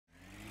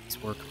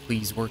work,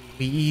 please work,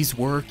 please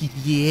work,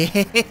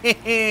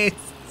 yes!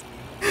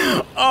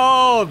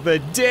 Oh, the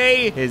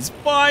day has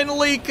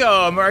finally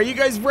come. Are you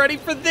guys ready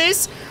for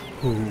this?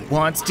 Who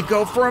wants to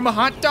go from a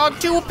hot dog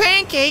to a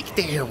pancake?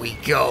 There we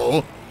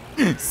go.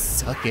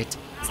 Suck it,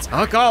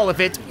 suck all of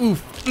it.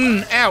 Oof,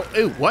 ow,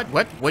 ooh, what,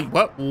 wait,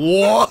 what?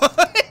 Oh.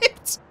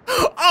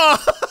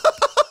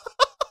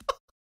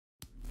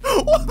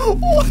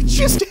 What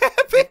just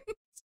happened?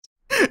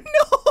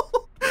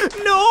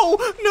 No,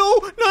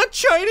 not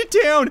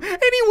Chinatown.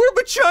 Anywhere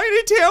but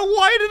Chinatown.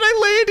 Why did I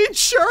land in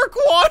shark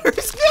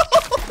waters? No.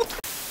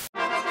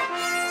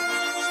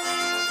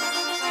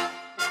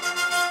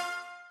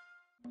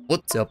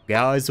 What's up,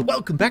 guys?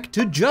 Welcome back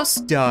to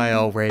Just Die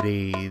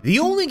Already, the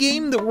only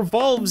game that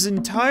revolves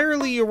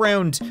entirely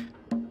around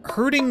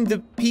hurting the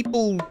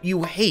people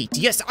you hate.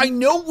 Yes, I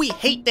know we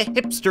hate the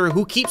hipster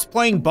who keeps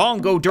playing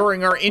bongo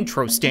during our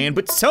intro stand,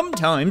 but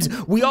sometimes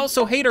we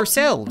also hate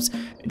ourselves.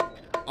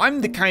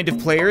 I'm the kind of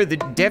player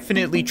that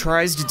definitely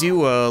tries to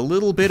do a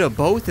little bit of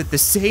both at the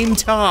same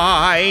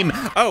time.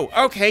 Oh,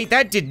 okay,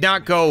 that did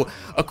not go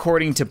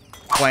according to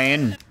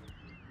plan.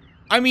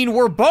 I mean,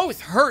 we're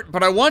both hurt,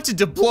 but I wanted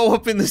to blow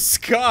up in the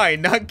sky,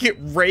 not get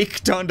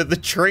raked onto the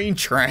train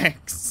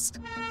tracks.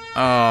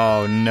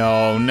 Oh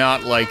no,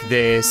 not like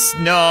this.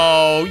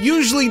 No,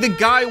 usually the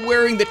guy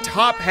wearing the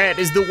top hat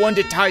is the one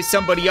to tie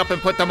somebody up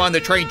and put them on the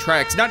train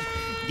tracks, not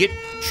get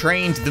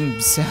trained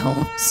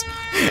themselves.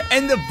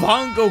 And the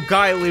bongo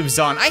guy lives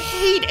on. I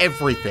hate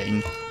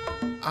everything.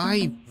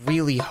 I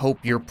really hope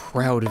you're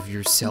proud of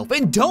yourself.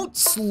 And don't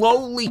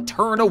slowly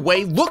turn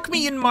away. Look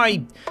me in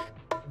my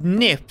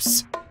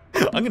nips.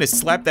 I'm gonna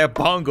slap that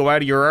bongo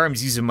out of your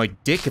arms using my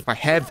dick if I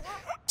have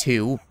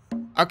to.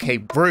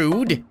 Okay,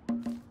 rude.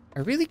 I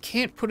really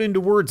can't put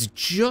into words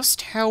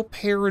just how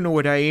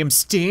paranoid I am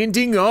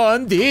standing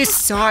on this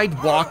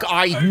sidewalk.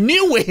 I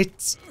knew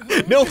it!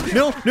 No,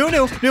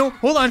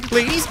 hold on,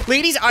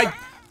 ladies,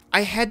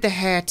 I had the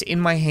hat in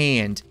my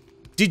hand.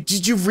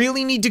 Did you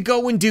really need to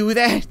go and do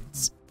that?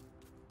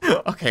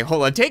 Okay,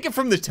 hold on, take it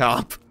from the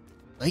top.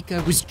 Like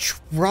I was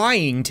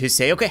trying to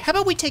say, okay, how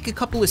about we take a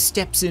couple of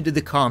steps into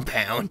the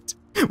compound?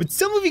 But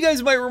some of you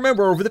guys might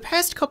remember, over the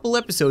past couple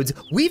episodes,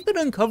 we've been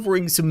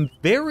uncovering some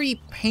very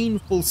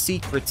painful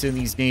secrets in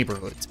these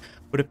neighborhoods.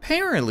 But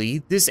apparently,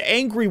 this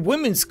angry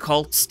women's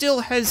cult still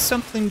has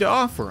something to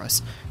offer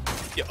us,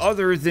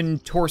 other than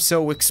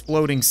torso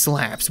exploding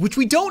slaps, which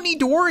we don't need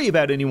to worry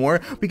about anymore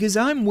because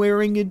I'm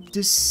wearing a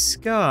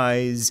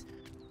disguise.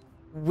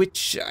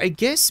 Which I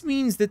guess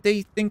means that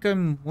they think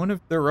I'm one of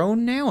their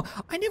own now.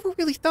 I never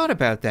really thought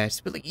about that,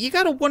 but like, you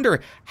gotta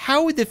wonder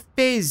how the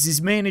Fez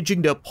is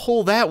managing to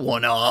pull that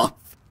one off.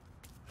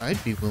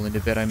 I'd be willing to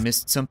bet I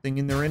missed something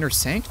in their inner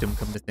sanctum,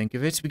 come to think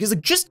of it, because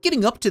like just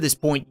getting up to this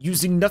point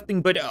using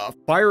nothing but a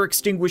fire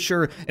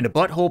extinguisher and a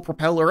butthole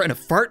propeller and a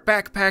fart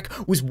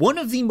backpack was one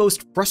of the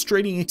most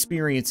frustrating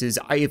experiences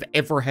I have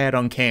ever had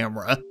on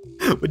camera.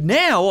 But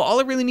now,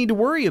 all I really need to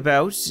worry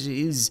about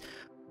is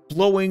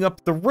blowing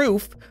up the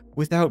roof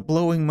without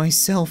blowing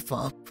myself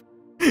up.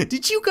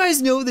 Did you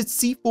guys know that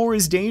C4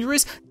 is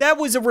dangerous? That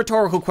was a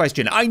rhetorical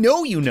question. I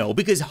know you know,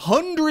 because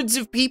hundreds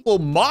of people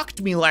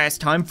mocked me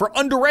last time for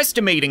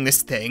underestimating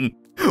this thing.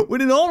 When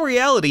in all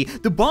reality,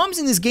 the bombs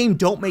in this game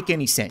don't make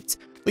any sense.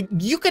 Like,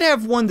 you could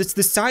have one that's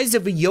the size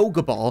of a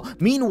yoga ball,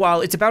 meanwhile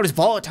it's about as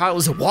volatile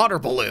as a water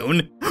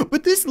balloon.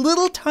 But this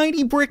little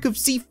tiny brick of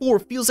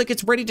C4 feels like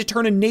it's ready to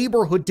turn a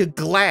neighborhood to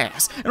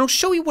glass. And I'll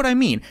show you what I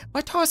mean. If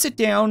I toss it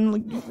down,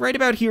 like, right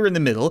about here in the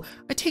middle,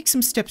 I take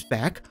some steps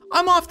back,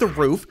 I'm off the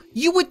roof,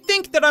 you would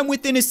think that I'm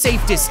within a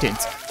safe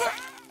distance.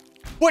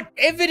 But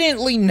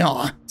evidently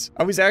not.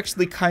 I was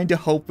actually kinda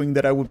hoping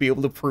that I would be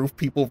able to prove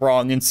people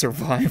wrong and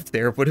survive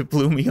there, but it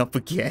blew me up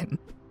again.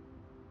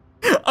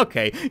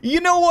 Okay, you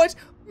know what?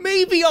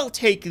 Maybe I'll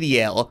take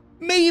the L.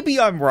 Maybe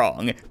I'm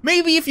wrong.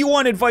 Maybe if you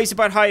want advice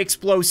about high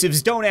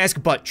explosives, don't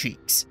ask butt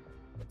cheeks.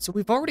 So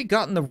we've already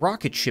gotten the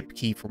rocket ship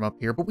key from up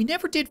here, but we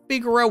never did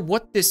figure out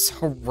what this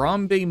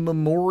Harambe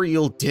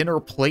Memorial dinner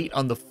plate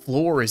on the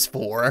floor is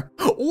for.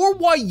 Or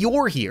why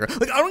you're here.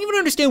 Like, I don't even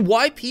understand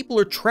why people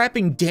are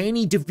trapping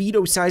Danny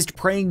DeVito-sized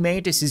praying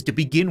mantises to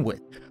begin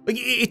with. Like,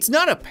 it's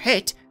not a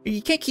pet.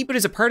 You can't keep it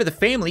as a part of the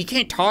family. You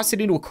can't toss it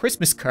into a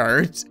Christmas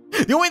card.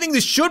 The only thing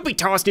this should be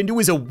tossed into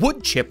is a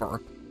wood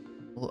chipper.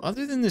 Well,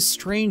 other than this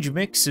strange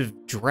mix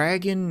of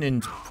dragon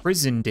and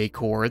prison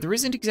decor, there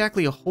isn't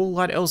exactly a whole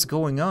lot else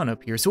going on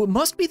up here, so it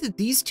must be that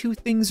these two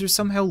things are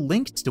somehow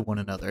linked to one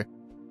another.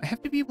 I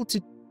have to be able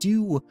to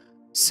do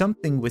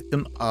something with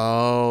them.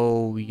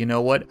 Oh, you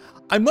know what?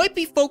 I might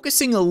be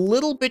focusing a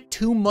little bit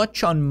too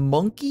much on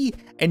monkey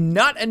and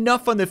not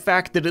enough on the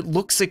fact that it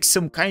looks like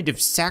some kind of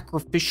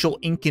sacrificial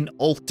Incan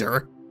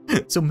altar.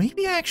 So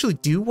maybe I actually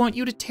do want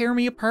you to tear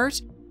me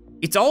apart?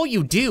 It's all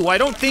you do. I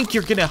don't think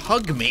you're gonna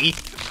hug me.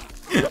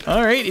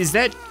 All right, is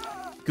that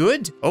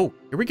good? Oh,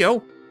 here we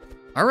go.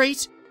 All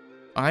right,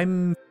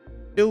 I'm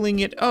filling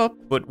it up,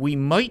 but we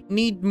might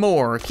need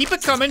more. Keep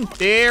it coming.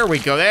 There we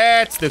go,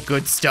 that's the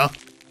good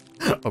stuff.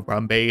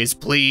 Harambe is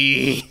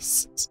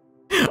pleased,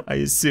 I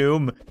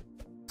assume.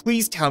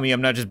 Please tell me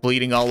I'm not just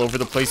bleeding all over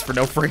the place for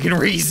no friggin'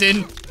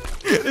 reason.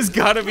 There's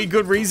gotta be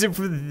good reason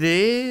for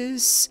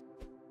this.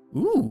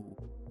 Ooh,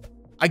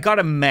 I got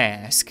a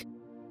mask.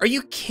 Are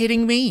you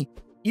kidding me?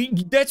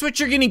 That's what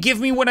you're gonna give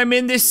me when I'm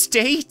in this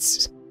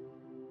state?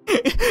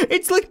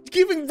 It's like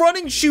giving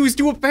running shoes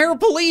to a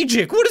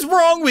paraplegic. What is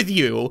wrong with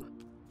you?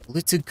 Well,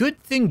 it's a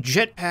good thing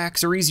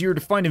jetpacks are easier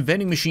to find in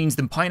vending machines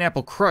than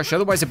Pineapple Crush.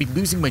 Otherwise, I'd be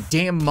losing my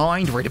damn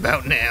mind right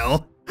about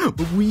now.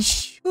 But we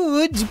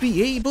should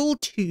be able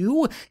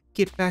to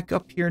get back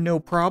up here, no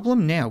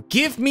problem. Now,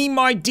 give me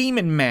my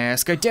demon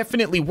mask. I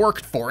definitely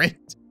worked for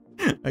it.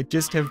 I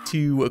just have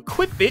to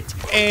equip it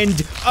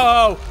and,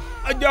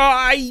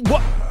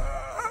 what?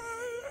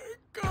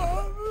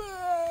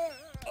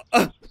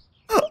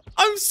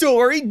 I'm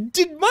sorry,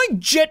 did my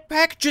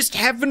jetpack just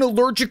have an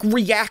allergic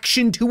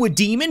reaction to a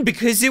demon?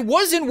 Because it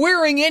wasn't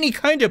wearing any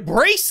kind of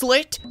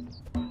bracelet.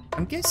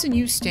 I'm guessing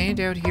you stand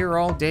out here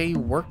all day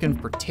working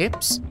for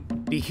tips?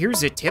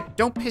 Here's a tip,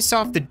 don't piss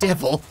off the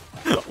devil.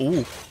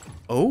 Ooh.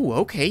 Oh,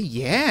 okay,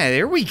 yeah,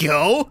 there we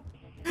go.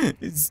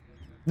 It's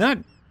not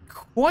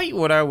quite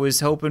what I was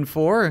hoping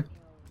for.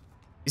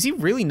 Is he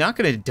really not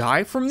gonna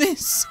die from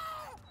this?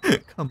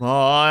 Come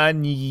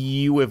on,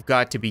 you have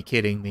got to be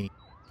kidding me.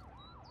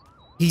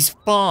 He's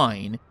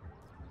fine.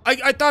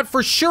 I thought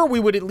for sure we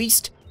would at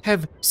least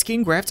have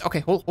skin grafts. Okay,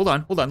 hold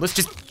on. Let's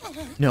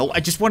just, no, I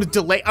just want to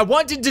delay. I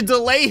wanted to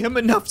delay him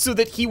enough so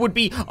that he would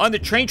be on the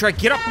train track.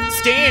 Get up,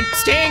 Stan,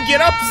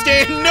 get up,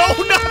 Stan. No,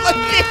 not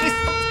like this.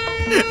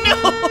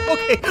 No,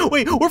 okay,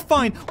 wait, we're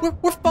fine.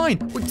 We're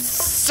fine.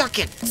 Suck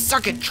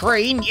it,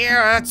 train.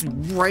 Yeah, that's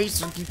right.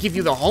 So I can give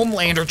you the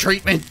Homelander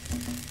treatment.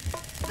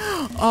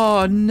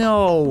 Oh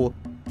no.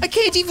 I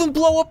can't even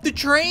blow up the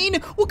train?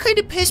 What kind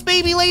of piss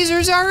baby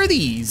lasers are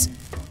these?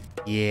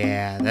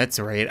 Yeah, that's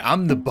right,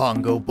 I'm the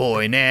bongo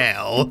boy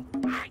now.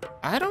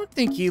 I don't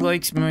think he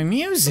likes my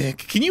music.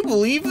 Can you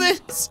believe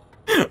this?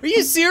 Are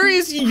you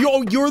serious?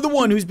 You're the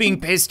one who's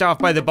being pissed off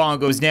by the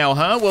bongos now,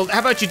 huh? Well, how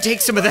about you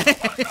take some of that?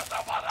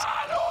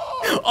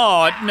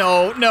 Oh,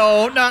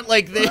 no, not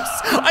like this.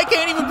 I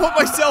can't even put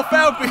myself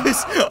out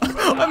because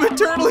I'm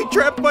eternally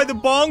trapped by the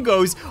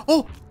bongos.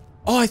 Oh,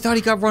 I thought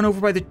he got run over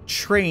by the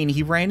train.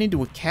 He ran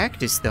into a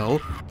cactus,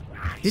 though.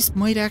 This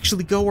might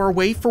actually go our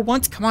way for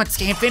once. Come on,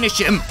 Stan, finish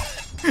him.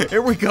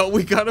 There we go,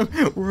 we got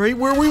him right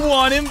where we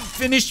want him.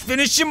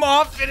 Finish him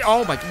off.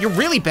 Oh my, you're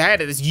really bad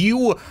at this.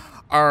 You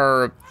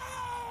are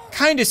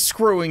kind of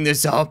screwing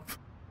this up.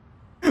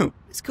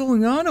 What's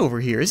going on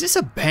over here? Is this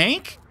a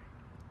bank?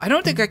 I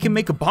don't think I can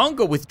make a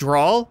bongo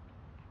withdrawal.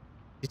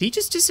 Did he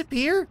just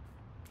disappear?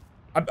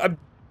 I'm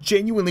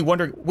genuinely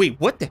wondering, wait,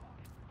 what the?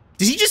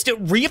 Did he just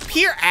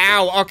reappear?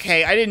 Ow,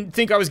 okay, I didn't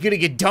think I was gonna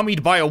get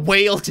dummied by a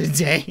whale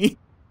today.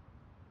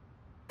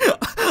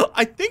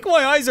 I think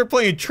my eyes are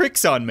playing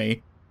tricks on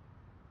me.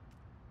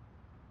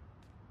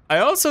 I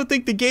also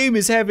think the game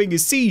is having a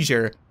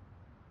seizure.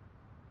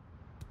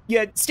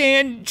 Yeah,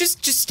 Stan,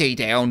 just stay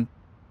down.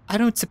 I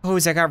don't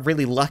suppose I got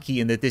really lucky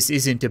in that this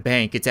isn't a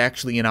bank, it's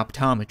actually an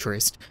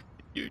optometrist.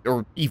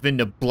 Or even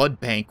a blood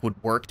bank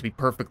would work, to be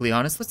perfectly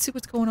honest. Let's see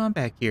what's going on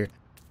back here.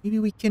 Maybe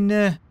we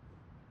can,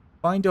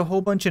 find a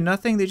whole bunch of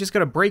nothing. They just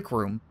got a break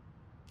room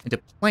and a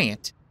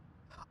plant.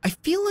 I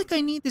feel like I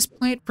need this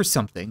plant for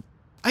something.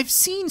 I've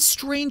seen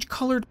strange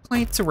colored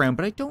plants around,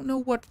 but I don't know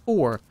what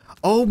for.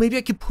 Oh, maybe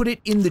I could put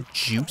it in the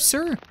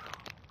juicer?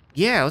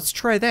 Yeah, let's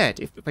try that.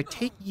 If I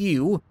take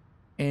you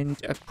and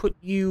I put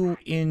you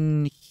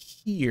in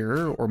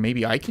here, or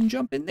maybe I can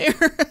jump in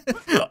there?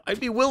 I'd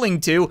be willing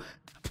to.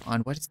 Come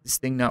on, why does this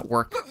thing not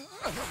work?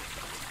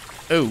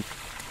 Oh.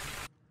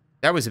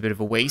 That was a bit of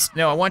a waste.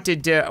 No, I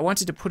wanted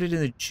to put it in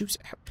the juice.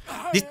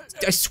 I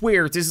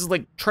swear, this is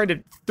like trying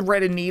to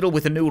thread a needle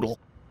with a noodle.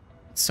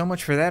 So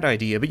much for that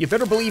idea, but you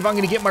better believe I'm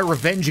gonna get my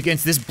revenge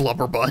against this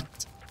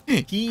blubberbutt.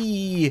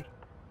 He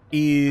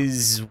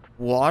is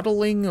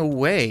waddling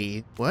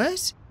away.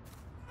 What?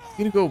 You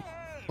gonna go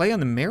play on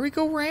the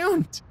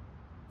merry-go-round?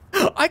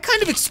 I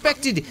kind of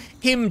expected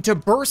him to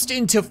burst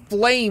into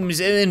flames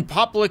and then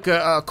pop like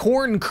a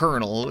corn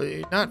kernel,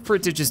 not for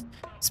it to just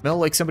smell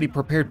like somebody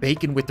prepared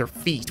bacon with their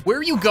feet. Where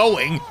are you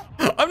going?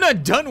 I'm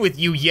not done with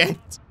you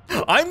yet.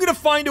 I'm gonna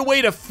find a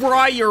way to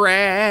fry your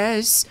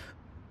ass.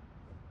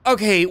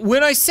 Okay,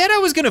 when I said I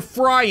was gonna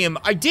fry him,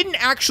 I didn't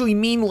actually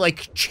mean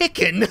like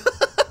chicken.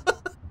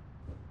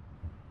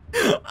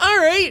 All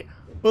right,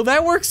 well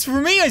that works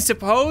for me, I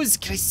suppose.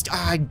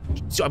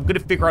 So I'm gonna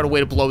figure out a way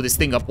to blow this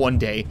thing up one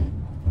day.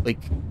 Like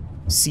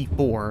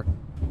C4.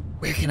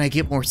 Where can I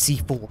get more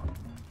C4?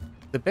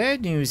 The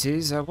bad news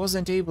is I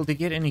wasn't able to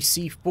get any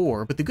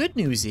C4, but the good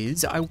news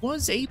is I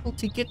was able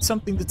to get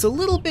something that's a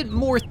little bit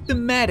more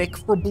thematic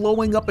for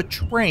blowing up a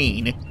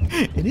train.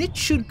 And it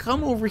should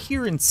come over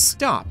here and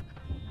stop,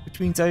 which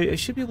means I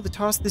should be able to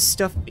toss this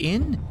stuff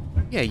in.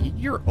 Yeah,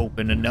 you're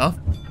open enough.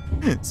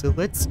 So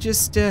let's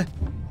just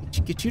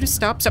get you to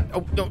stop.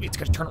 Oh, no, it's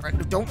gonna turn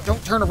around.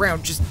 Don't turn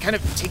around. Just kind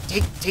of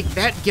take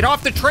that. Get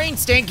off the train,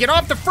 Stan. Get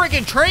off the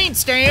friggin' train,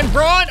 Stan.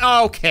 Run.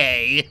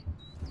 Okay.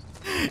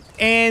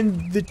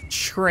 And the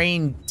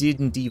train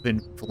didn't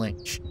even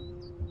flinch.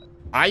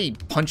 I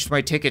punched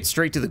my ticket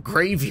straight to the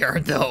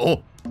graveyard,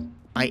 though.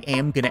 I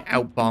am gonna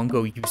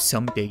out-bongo you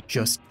someday,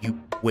 just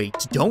you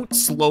wait. Don't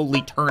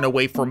slowly turn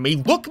away from me.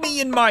 Look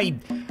me in my...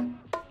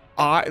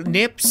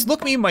 nips?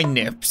 Look me in my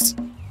nips.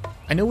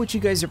 I know what you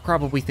guys are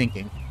probably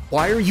thinking.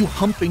 Why are you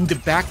humping the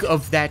back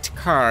of that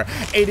car?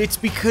 And it's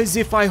because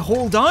if I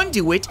hold on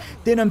to it,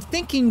 then I'm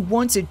thinking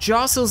once it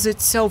jostles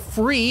itself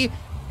free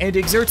and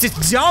exerts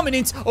its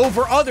dominance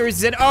over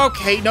others, then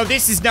okay, no,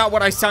 this is not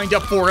what I signed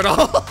up for at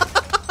all.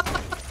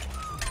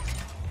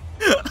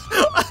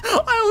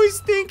 I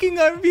was thinking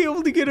I'd be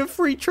able to get a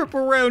free trip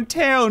around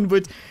town,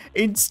 but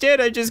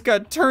instead I just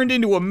got turned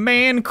into a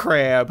man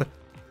crab.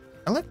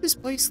 I left this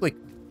place like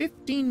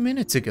 15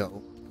 minutes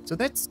ago, so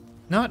that's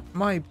not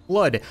my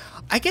blood.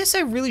 I guess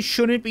I really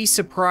shouldn't be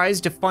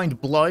surprised to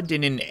find blood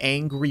in an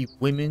angry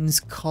women's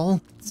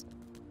cult.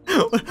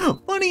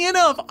 Funny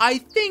enough, I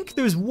think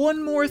there's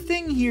one more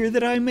thing here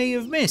that I may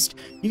have missed.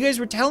 You guys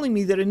were telling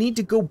me that I need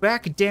to go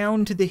back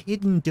down to the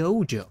hidden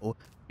dojo.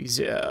 Because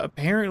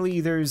apparently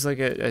there's like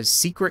a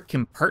secret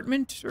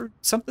compartment or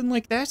something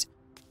like that.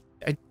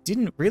 I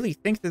didn't really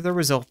think that there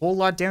was a whole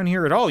lot down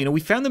here at all. You know, we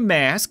found the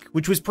mask,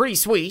 which was pretty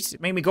sweet.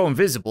 It made me go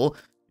invisible.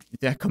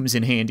 That comes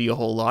in handy a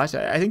whole lot.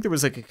 I think there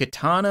was like a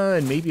katana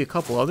and maybe a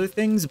couple other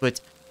things, but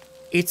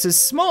it's a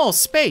small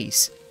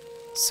space.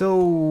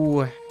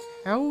 So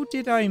how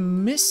did I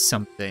miss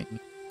something?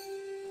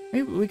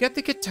 Maybe we got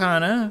the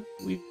katana,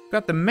 we've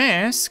got the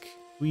mask,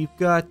 we've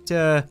got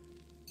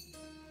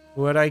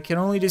what I can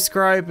only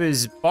describe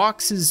as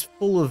boxes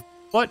full of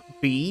butt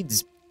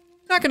beads.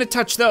 Not gonna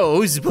touch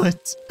those,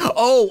 but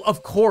oh,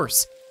 of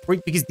course,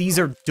 right? Because these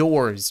are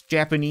doors,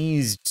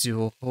 Japanese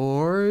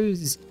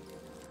doors.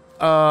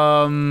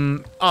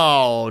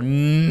 Oh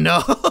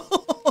no.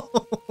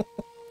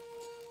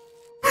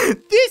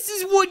 This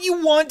is what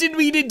you wanted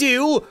me to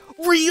do?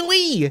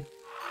 Really?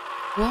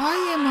 Why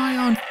am I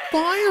on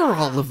fire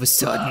all of a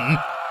sudden?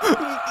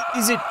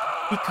 Is it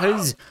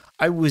because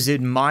I was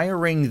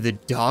admiring the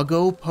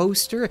doggo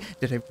poster?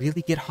 Did I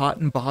really get hot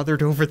and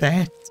bothered over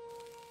that?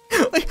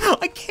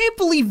 I can't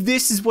believe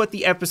this is what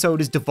the episode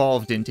has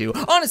devolved into.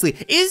 Honestly,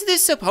 is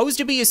this supposed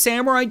to be a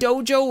samurai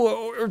dojo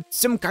or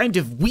some kind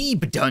of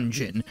weeb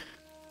dungeon?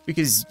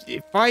 Because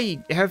if I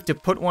have to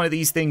put one of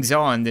these things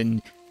on,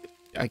 then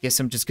I guess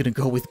I'm just gonna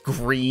go with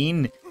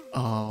green.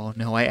 Oh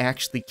no, I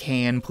actually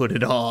can put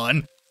it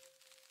on.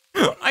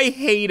 I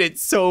hate it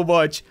so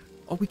much.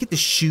 Oh, we get the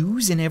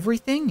shoes and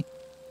everything?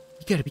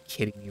 You gotta be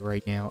kidding me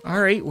right now.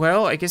 All right,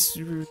 well, I guess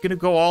we're gonna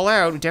go all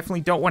out. We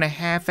definitely don't want to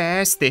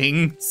half-ass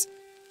things.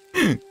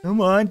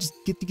 Come on, just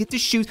get the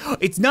shoes.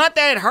 It's not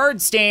that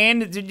hard, Stan.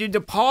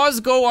 The paws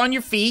go on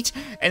your feet,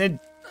 and then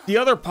the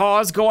other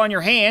paws go on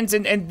your hands,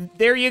 and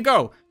there you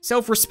go.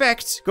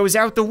 Self-respect goes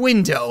out the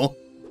window.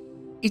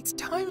 It's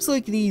times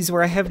like these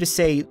where I have to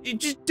say,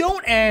 just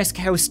don't ask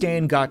how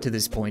Stan got to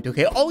this point,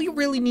 okay? All you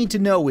really need to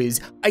know is,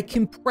 I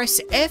can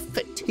press F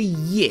to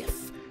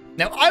yiff.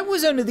 Now, I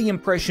was under the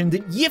impression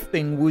that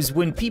yiffing was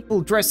when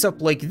people dress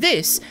up like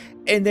this,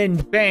 and then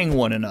bang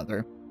one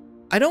another.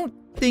 I don't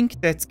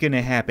think that's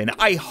gonna happen.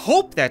 I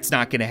hope that's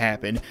not gonna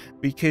happen,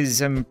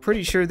 because I'm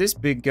pretty sure this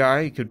big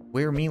guy could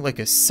wear me like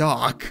a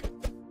sock.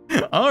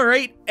 All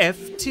right,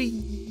 F to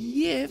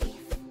yiff.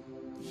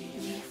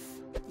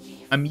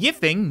 I'm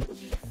yiffing,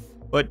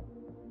 but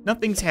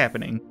nothing's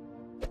happening.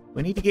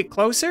 We need to get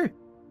closer?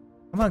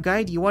 Come on,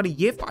 guy, do you want to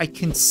yiff? I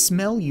can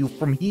smell you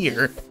from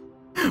here.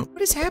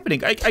 What is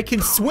happening? I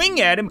can swing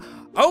at him.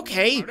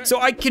 Okay, so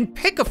I can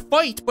pick a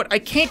fight, but I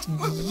can't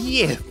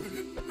yiff.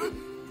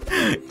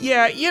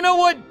 Yeah, you know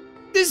what?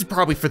 This is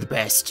probably for the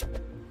best.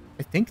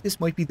 I think this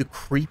might be the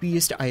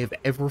creepiest I have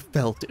ever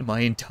felt in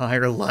my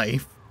entire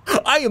life.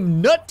 I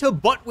am nut to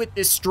butt with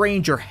this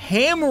stranger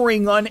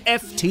hammering on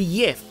F to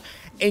yiff,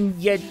 and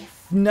yet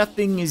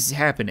nothing is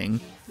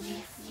happening.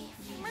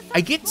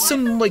 I get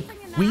some, like,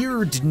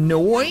 weird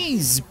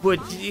noise, but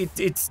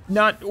it's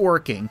not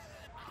working.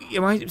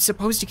 Am I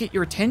supposed to get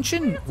your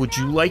attention? Would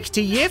you like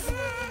to yiff?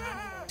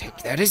 Take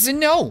that as a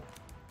no.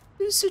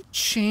 There's a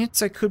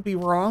chance I could be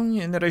wrong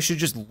and that I should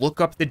just look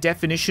up the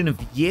definition of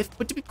yiff,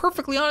 but to be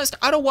perfectly honest,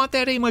 I don't want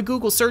that in my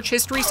Google search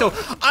history, so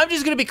I'm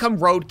just gonna become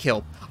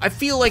roadkill. I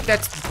feel like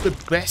that's the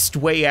best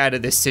way out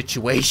of this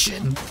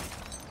situation.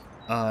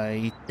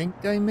 I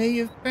think I may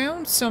have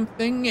found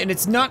something, and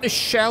it's not a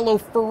shallow,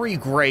 furry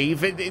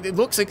grave. It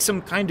looks like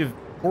some kind of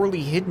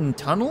poorly hidden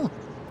tunnel.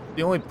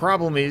 The only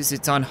problem is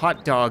it's on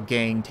hot dog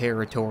gang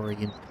territory,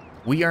 and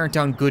we aren't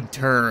on good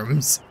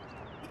terms.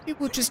 Maybe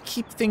we'll just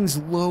keep things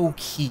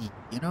low-key,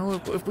 you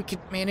know? If we could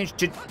manage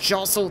to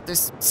jostle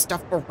this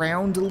stuff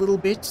around a little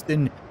bit,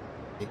 then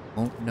they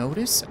won't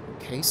notice.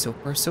 Okay, so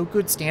far so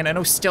good, Stan. I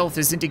know stealth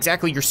isn't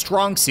exactly your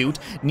strong suit,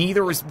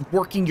 neither is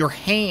working your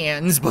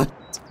hands,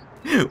 but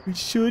we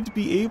should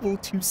be able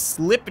to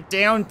slip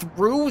down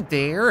through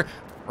there.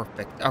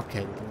 Perfect.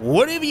 Okay,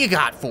 what have you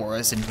got for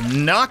us?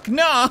 Knock,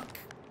 knock.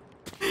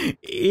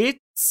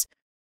 It's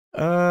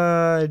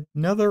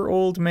another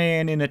old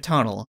man in a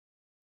tunnel.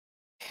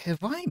 Have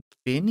I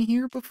been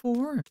here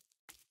before?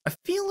 I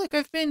feel like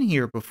I've been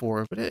here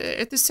before, but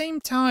at the same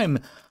time,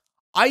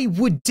 I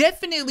would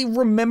definitely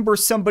remember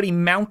somebody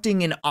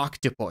mounting an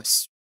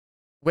octopus,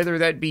 whether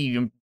that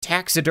be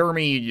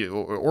taxidermy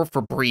or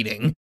for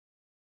breeding.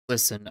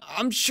 Listen,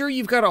 I'm sure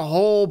you've got a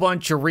whole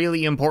bunch of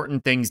really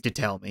important things to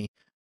tell me.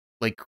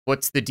 Like,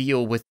 what's the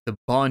deal with the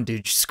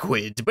bondage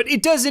squid? But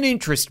it doesn't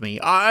interest me.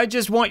 I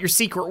just want your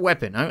secret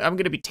weapon. I'm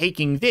gonna be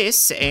taking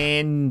this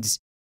and...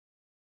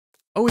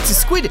 Oh, it's a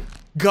squid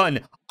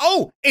gun.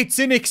 Oh, it's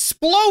an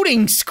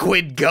exploding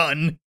squid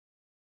gun.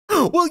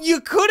 Well,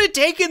 you could have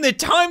taken the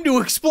time to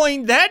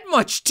explain that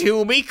much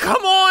to me.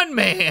 Come on,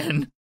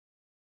 man.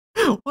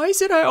 Why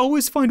is it I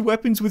always find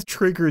weapons with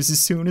triggers as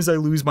soon as I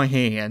lose my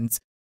hands?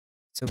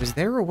 So is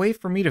there a way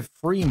for me to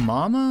free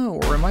Mama,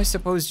 or am I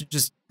supposed to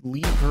just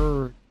leave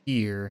her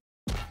here?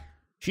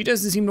 She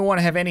doesn't seem to want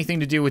to have anything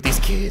to do with these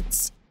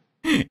kids.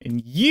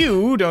 And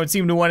you don't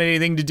seem to want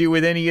anything to do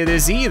with any of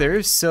this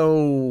either,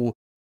 so...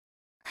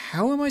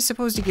 How am I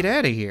supposed to get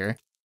out of here?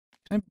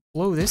 Can I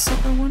blow this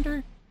up, I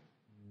wonder?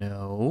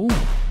 No. Is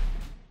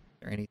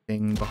there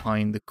anything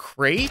behind the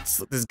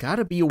crates? There's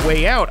gotta be a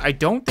way out. I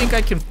don't think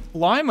I can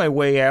fly my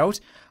way out.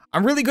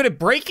 I'm really good at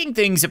breaking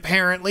things,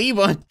 apparently,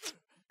 but...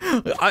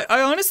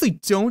 I honestly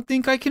don't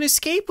think I can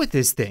escape with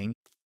this thing.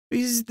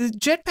 Because the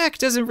jetpack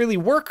doesn't really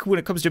work when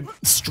it comes to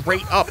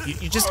straight up.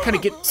 You just kind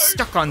of get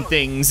stuck on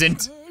things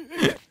and...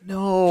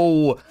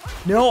 No,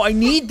 I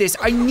need this.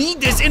 I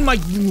need this in my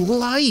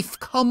life.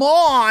 Come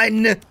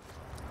on.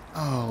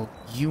 Oh,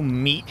 you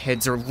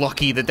meatheads are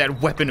lucky that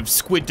that weapon of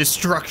squid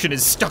destruction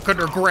is stuck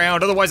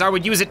underground. Otherwise, I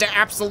would use it to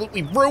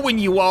absolutely ruin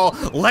you all.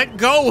 Let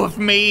go of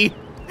me.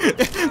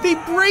 They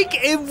break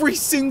every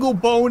single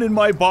bone in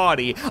my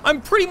body.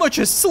 I'm pretty much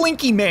a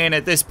slinky man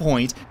at this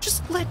point.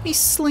 Just let me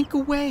slink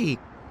away.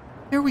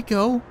 There we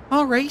go.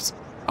 All right.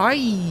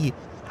 I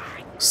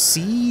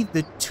see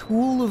the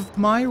tool of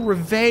my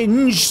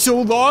revenge,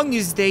 so long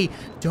as they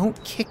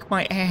don't kick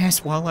my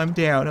ass while I'm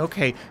down.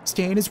 Okay,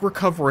 Stan is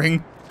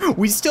recovering.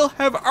 We still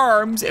have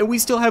arms and we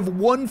still have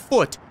 1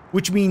 foot,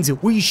 which means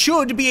we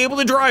should be able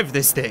to drive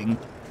this thing.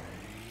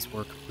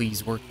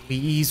 Please work,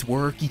 please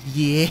work,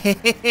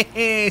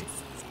 yes!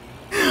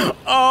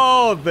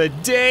 Oh, the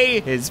day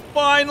has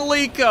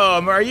finally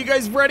come. Are you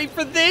guys ready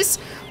for this?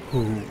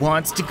 Who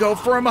wants to go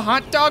from a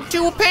hot dog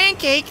to a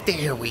pancake?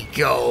 There we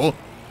go.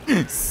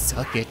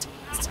 Suck it,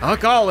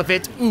 suck all of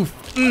it.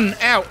 Oof,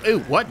 ow, ooh,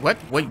 what,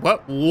 wait,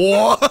 what?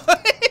 What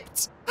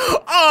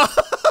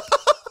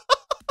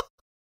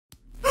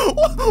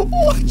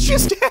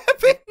just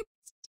happened?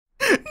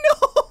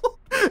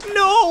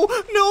 No,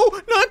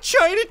 not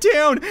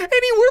Chinatown.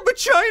 Anywhere but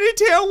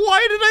Chinatown.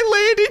 Why did I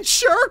land in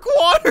shark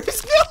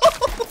waters?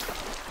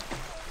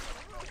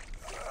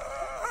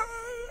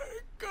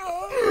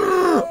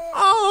 No.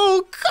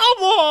 Oh,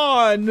 come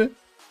on.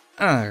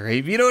 All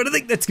right, you know what? I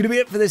think that's gonna be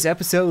it for this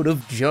episode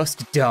of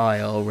Just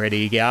Die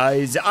Already,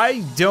 guys.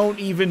 I don't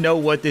even know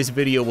what this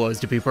video was,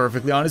 to be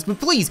perfectly honest, but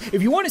please,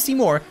 if you want to see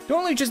more, don't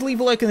only just leave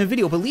a like on the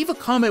video, but leave a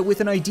comment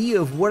with an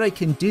idea of what I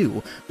can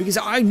do, because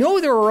I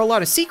know there are a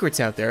lot of secrets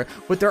out there,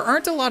 but there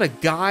aren't a lot of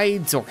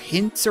guides or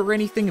hints or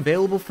anything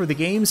available for the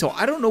game, so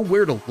I don't know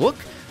where to look,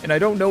 and I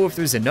don't know if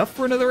there's enough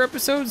for another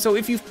episode, so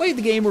if you've played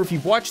the game or if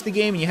you've watched the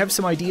game and you have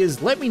some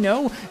ideas, let me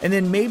know, and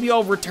then maybe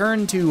I'll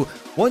return to,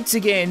 once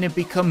again,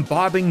 become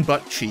bobbing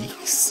butt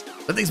cheeks.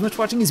 But thanks so much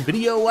for watching this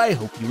video. I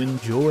hope you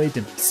enjoyed,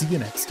 and I'll see you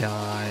next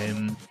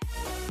time.